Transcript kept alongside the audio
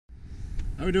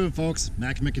How we doing, folks?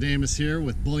 Mac Mcadamus here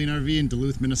with Bullyan RV in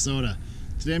Duluth, Minnesota.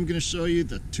 Today I'm going to show you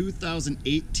the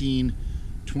 2018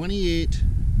 28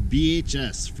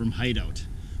 BHS from Hideout.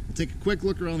 We'll take a quick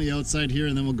look around the outside here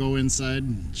and then we'll go inside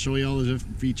and show you all the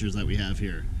different features that we have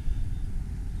here.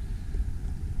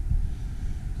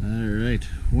 Alright,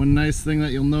 one nice thing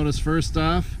that you'll notice first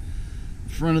off, in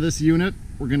front of this unit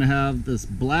we're going to have this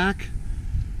black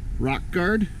rock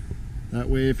guard. That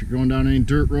way if you're going down any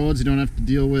dirt roads you don't have to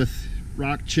deal with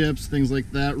rock chips, things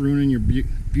like that, ruining your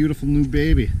beautiful new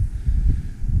baby.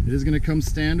 It is going to come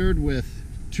standard with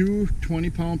two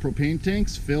 20-pound propane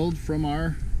tanks filled from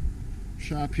our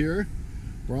shop here.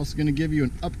 We're also going to give you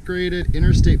an upgraded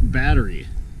interstate battery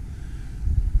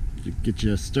to get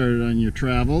you started on your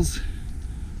travels.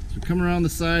 So come around the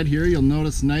side here, you'll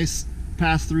notice nice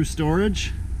pass-through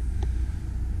storage.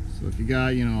 So if you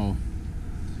got, you know,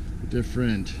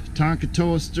 different Tonka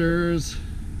toasters,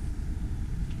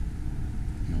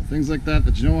 things like that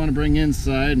you don't want to bring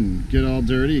inside and get all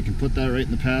dirty, you can put that right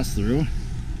in the pass-through.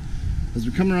 As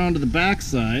we come around to the back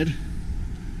side,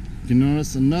 you can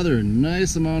notice another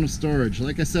nice amount of storage.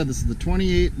 Like I said, this is the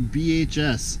 28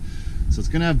 BHS, so it's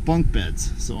going to have bunk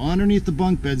beds. So underneath the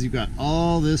bunk beds, you've got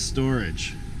all this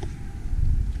storage.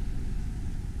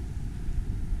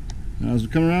 Now as we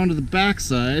come around to the back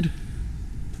side,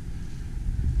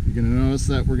 you're going to notice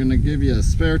that we're going to give you a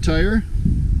spare tire.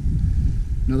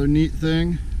 Another neat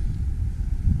thing,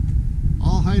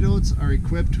 all Hideouts are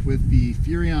equipped with the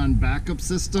Bullyan backup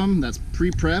system that's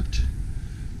pre-prepped.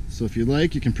 So if you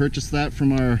like, you can purchase that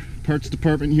from our parts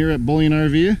department here at Bullyan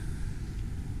RV.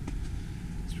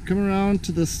 As we come around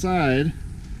to the side,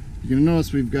 you're going to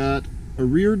notice we've got a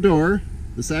rear door.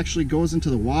 This actually goes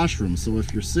into the washroom, so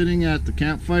if you're sitting at the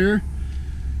campfire,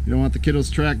 you don't want the kiddos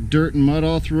to track dirt and mud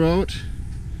all throughout,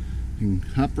 you can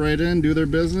hop right in, do their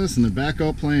business, and they're back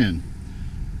out playing.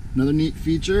 Another neat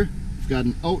feature, we've got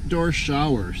an outdoor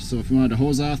shower, so if you wanted to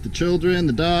hose off the children,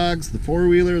 the dogs, the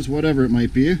four-wheelers, whatever it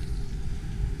might be. And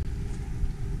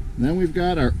then we've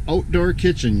got our outdoor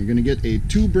kitchen. You're going to get a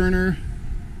 2-burner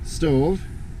stove,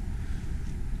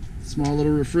 small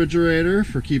little refrigerator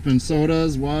for keeping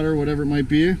sodas, water, whatever it might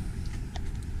be.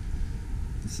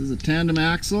 This is a tandem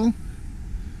axle.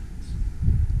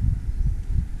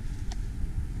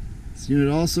 This unit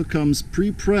also comes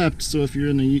pre-prepped, so if you're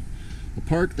in a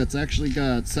park that's actually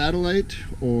got satellite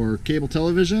or cable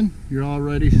television, you're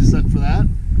already set for that.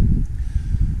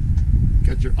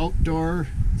 Got your outdoor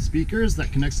speakers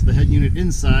that connects to the head unit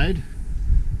inside,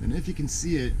 and if you can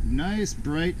see it, nice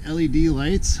bright LED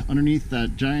lights underneath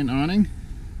that giant awning.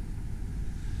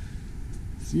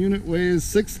 This unit weighs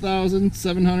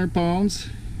 6,700 pounds.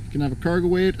 You can have a cargo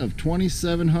weight of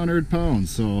 2,700 pounds,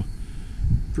 so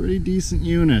pretty decent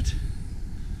unit.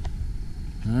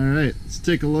 Alright, let's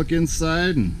take a look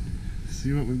inside and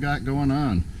see what we've got going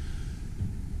on.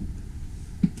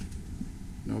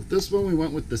 Now with this one we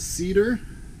went with the cedar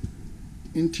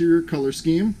interior color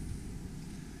scheme.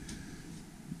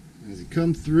 As you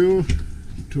come through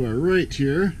to our right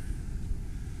here,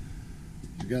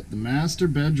 we've got the master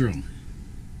bedroom.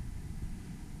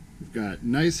 We've got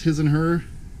nice his and her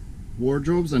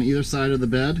wardrobes on either side of the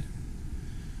bed.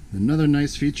 Another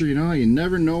nice feature, you know, you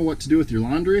never know what to do with your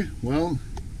laundry. Well,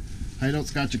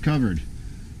 Hideout's got you covered.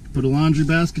 Put a laundry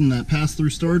basket in that pass-through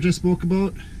storage I spoke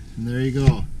about, and there you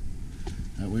go.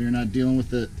 That way you're not dealing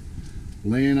with it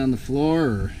laying on the floor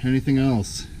or anything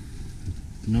else.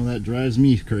 You know, that drives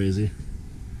me crazy.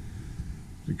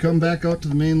 We come back out to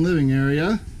the main living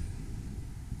area.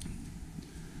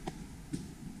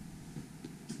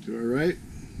 To our right,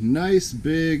 nice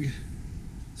big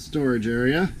storage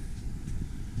area.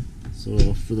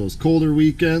 So for those colder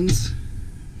weekends,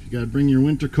 if you gotta bring your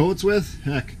winter coats with,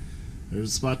 heck, there's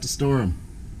a spot to store them.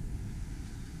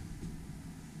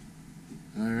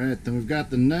 Alright, then we've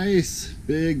got the nice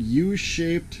big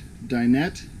U-shaped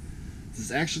dinette. This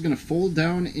is actually going to fold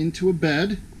down into a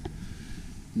bed.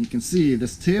 You can see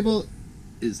this table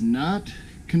is not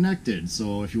connected,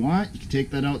 so if you want, you can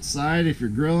take that outside if you're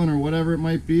grilling or whatever it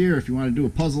might be, or if you want to do a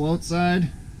puzzle outside,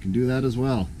 you can do that as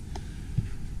well.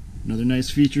 Another nice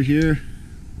feature here,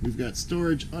 we've got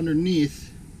storage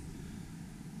underneath,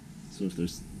 so if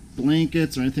there's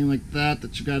blankets or anything like that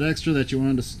that you got extra that you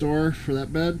wanted to store for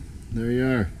that bed, there you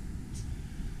are.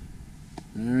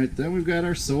 Alright, then we've got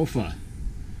our sofa.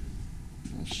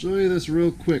 I'll show you this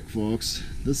real quick, folks.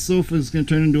 This sofa is going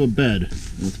to turn into a bed.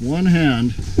 With one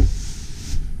hand,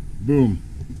 boom,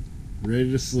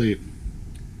 ready to sleep.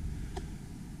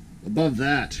 Above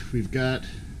that, we've got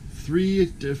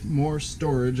 3 more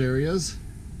storage areas.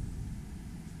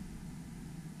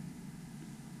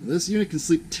 This unit can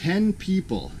sleep 10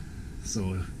 people,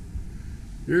 so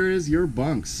Here is your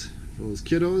bunks for those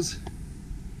kiddos.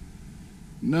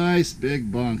 Nice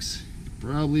big bunks.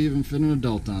 Probably even fit an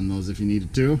adult on those if you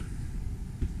needed to.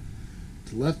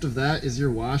 To the left of that is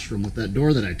your washroom with that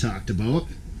door that I talked about.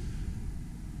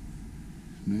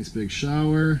 Nice big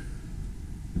shower.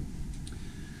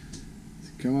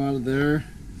 Come out of there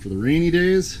for the rainy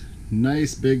days.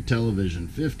 Nice big television,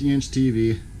 50-inch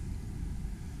TV.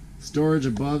 Storage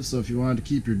above, so if you wanted to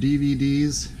keep your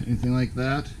DVDs, anything like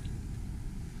that.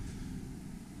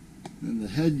 Then the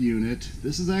head unit,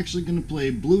 this is actually going to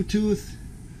play Bluetooth.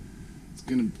 It's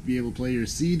going to be able to play your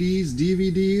CDs,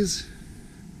 DVDs.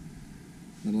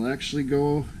 It'll actually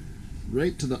go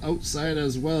right to the outside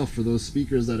as well for those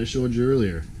speakers that I showed you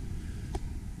earlier.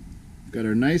 We've got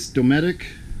our nice Dometic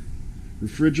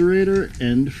refrigerator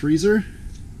and freezer.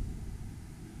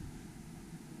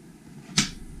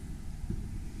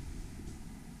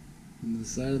 On the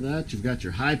side of that, you've got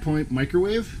your high point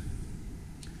microwave,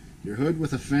 your hood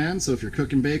with a fan, so if you're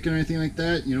cooking bacon or anything like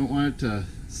that, you don't want it to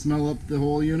smell up the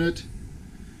whole unit.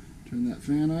 Turn that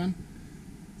fan on.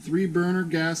 3-burner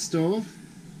gas stove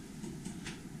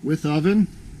with oven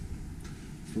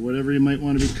for whatever you might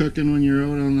want to be cooking when you're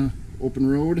out on the open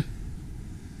road.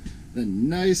 Then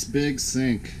nice big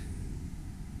sink.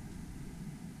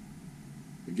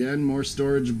 Again, more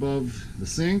storage above the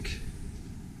sink.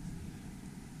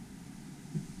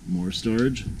 More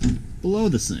storage below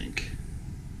the sink.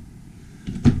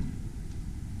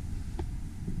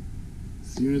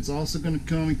 This unit's also going to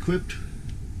come equipped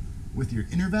with your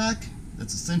inner vac.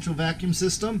 That's a central vacuum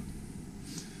system.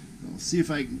 I'll see if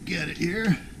I can get it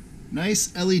here.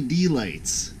 Nice LED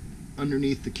lights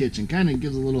underneath the kitchen. Kind of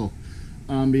gives a little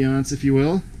ambiance, if you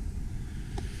will.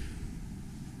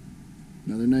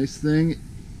 Another nice thing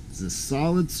is a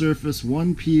solid surface,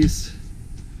 one-piece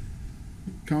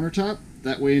countertop.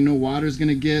 That way no water's going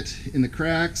to get in the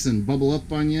cracks and bubble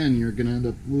up on you and you're going to end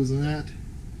up losing that.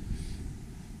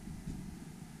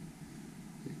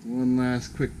 Take one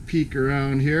last quick peek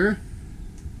around here.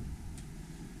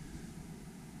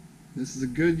 This is a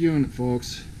good unit,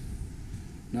 folks.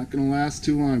 Not going to last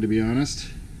too long, to be honest.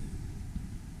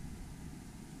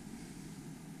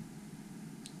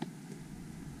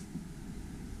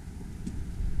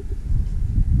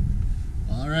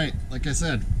 Alright, like I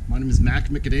said, my name is Mac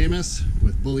McAdamus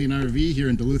with Bullyan RV here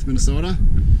in Duluth, Minnesota.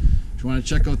 If you want to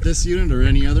check out this unit or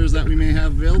any others that we may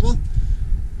have available,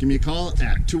 give me a call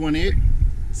at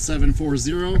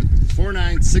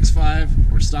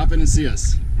 218-740-4965 or stop in and see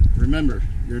us. Remember,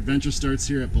 your adventure starts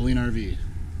here at Bullyan RV.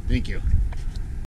 Thank you.